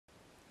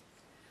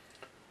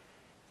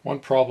One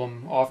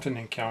problem often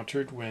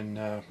encountered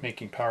when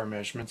making power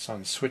measurements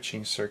on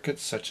switching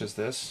circuits such as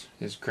this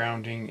is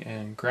grounding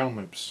and ground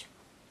loops.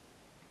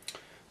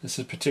 This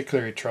is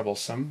particularly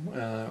troublesome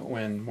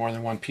when more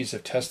than one piece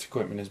of test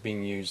equipment is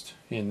being used.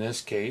 In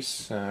this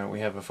case, we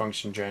have a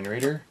function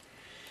generator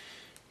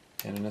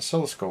and an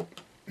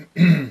oscilloscope.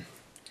 The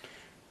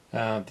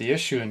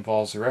issue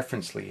involves the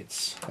reference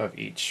leads of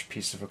each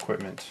piece of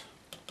equipment,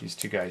 these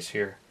two guys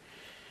here.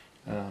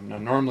 Now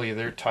normally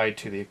they're tied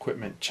to the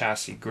equipment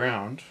chassis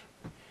ground,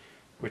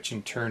 which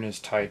in turn is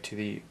tied to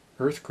the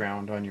earth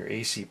ground on your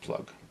AC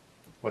plug.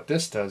 What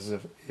this does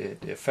is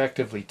it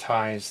effectively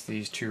ties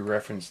these two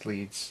reference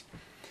leads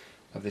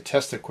of the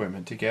test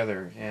equipment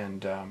together,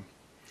 and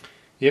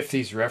if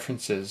these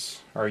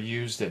references are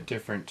used at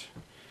different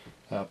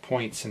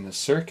points in the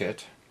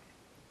circuit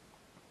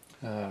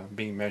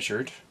being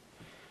measured,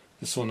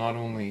 this will not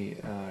only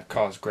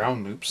cause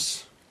ground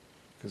loops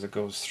because it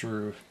goes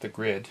through the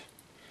grid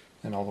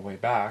and all the way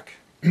back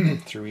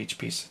through each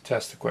piece of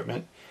test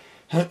equipment,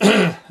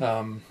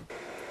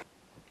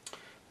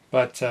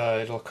 but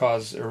it'll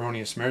cause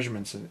erroneous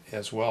measurements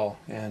as well,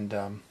 and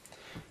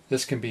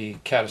this can be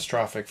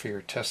catastrophic for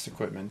your test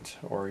equipment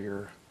or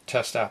your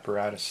test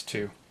apparatus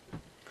too.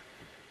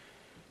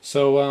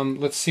 So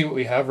let's see what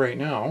we have right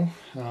now.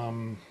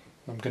 I'm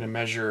going to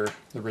measure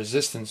the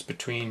resistance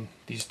between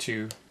these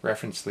two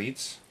reference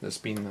leads, this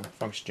being the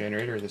function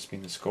generator, this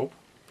being the scope.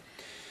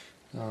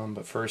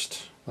 But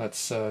first,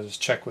 let's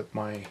just check what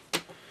my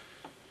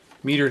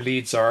meter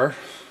leads are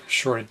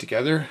shorted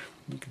together.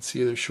 You can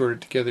see they're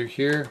shorted together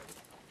here,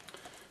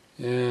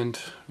 and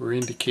we're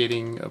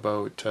indicating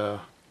about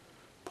 0.5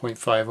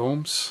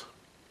 ohms,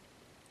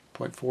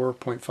 0.4,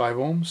 0.5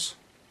 ohms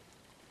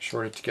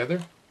shorted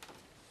together.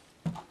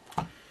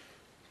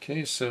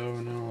 Okay, so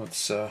now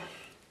let's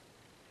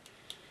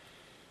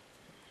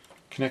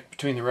connect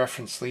between the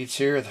reference leads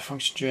here, the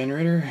function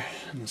generator,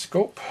 and the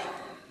scope.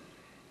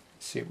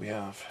 Let's see what we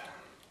have.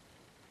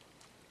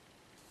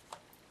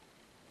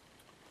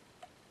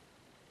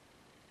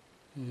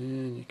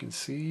 And you can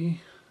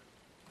see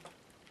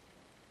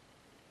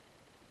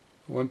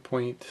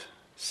 1.7,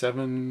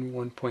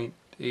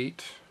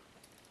 1.8,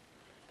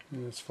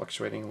 and it's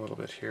fluctuating a little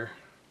bit here.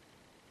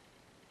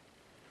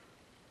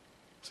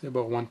 Say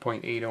about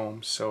 1.8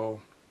 ohms,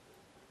 so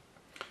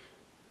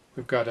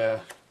we've got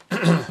a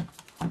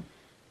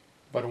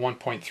about a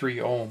 1.3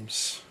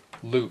 ohms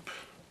loop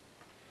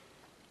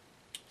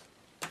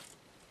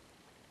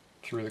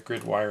through the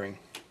grid wiring.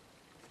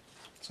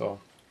 So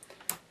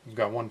we've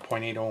got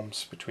 1.8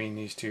 ohms between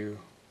these two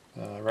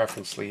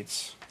reference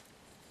leads.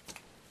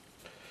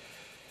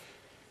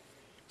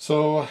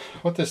 So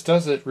what this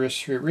does, it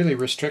really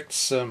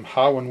restricts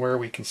how and where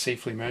we can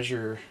safely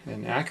measure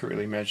and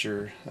accurately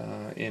measure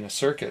in a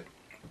circuit.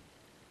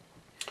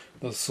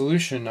 The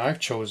solution I've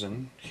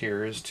chosen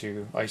here is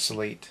to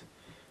isolate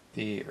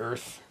the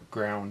earth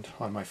ground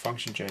on my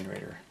function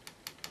generator.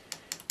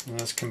 And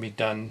this can be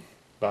done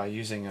by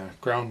using a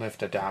ground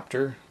lift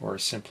adapter or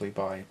simply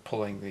by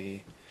pulling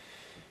the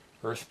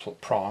earth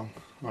prong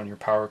on your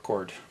power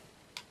cord.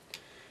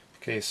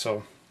 Okay,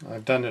 so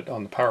I've done it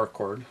on the power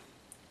cord.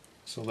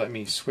 So let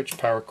me switch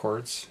power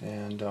cords,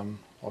 and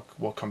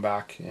we'll come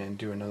back and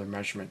do another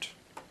measurement.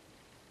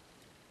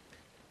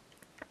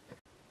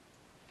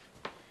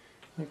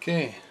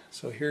 Okay,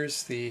 so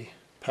here's the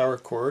power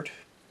cord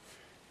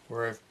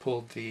where I've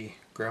pulled the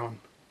ground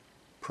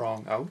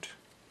prong out.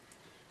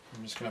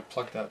 I'm just going to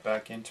plug that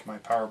back into my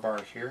power bar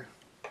here.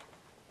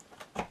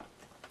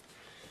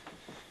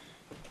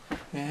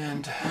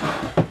 And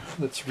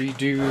let's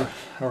redo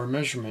our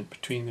measurement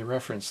between the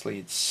reference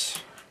leads.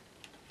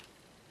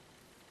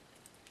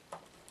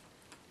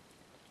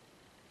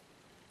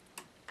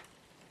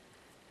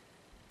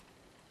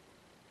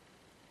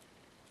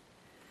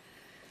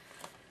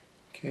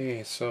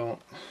 Okay, so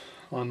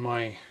on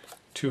my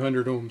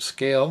 200 ohm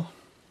scale,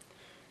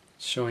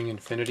 it's showing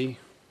infinity.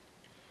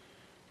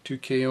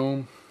 2k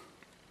ohm,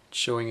 it's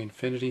showing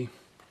infinity.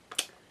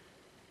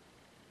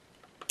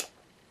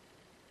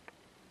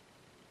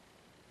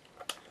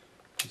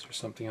 Is there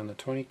something on the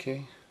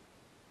 20k?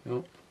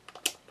 Nope.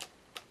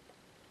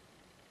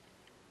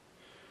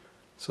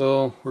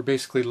 So we're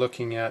basically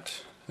looking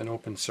at an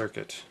open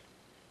circuit,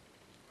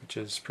 which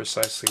is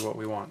precisely what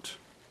we want.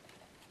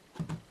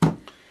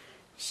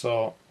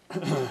 So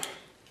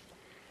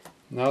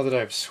now that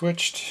I've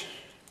switched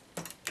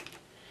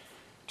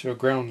to a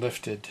ground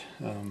lifted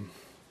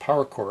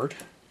power cord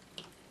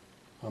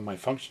on my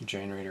function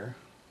generator,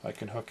 I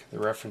can hook the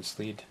reference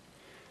lead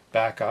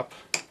back up,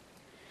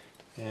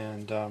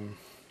 and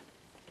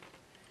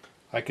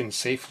I can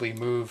safely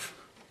move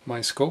my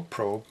scope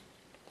probe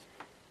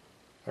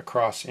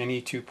across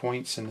any 2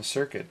 points in the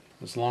circuit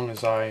as long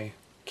as I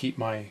keep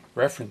my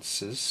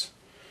references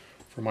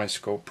for my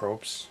scope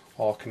probes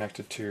all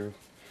connected to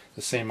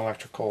the same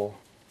electrical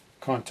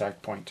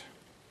contact point.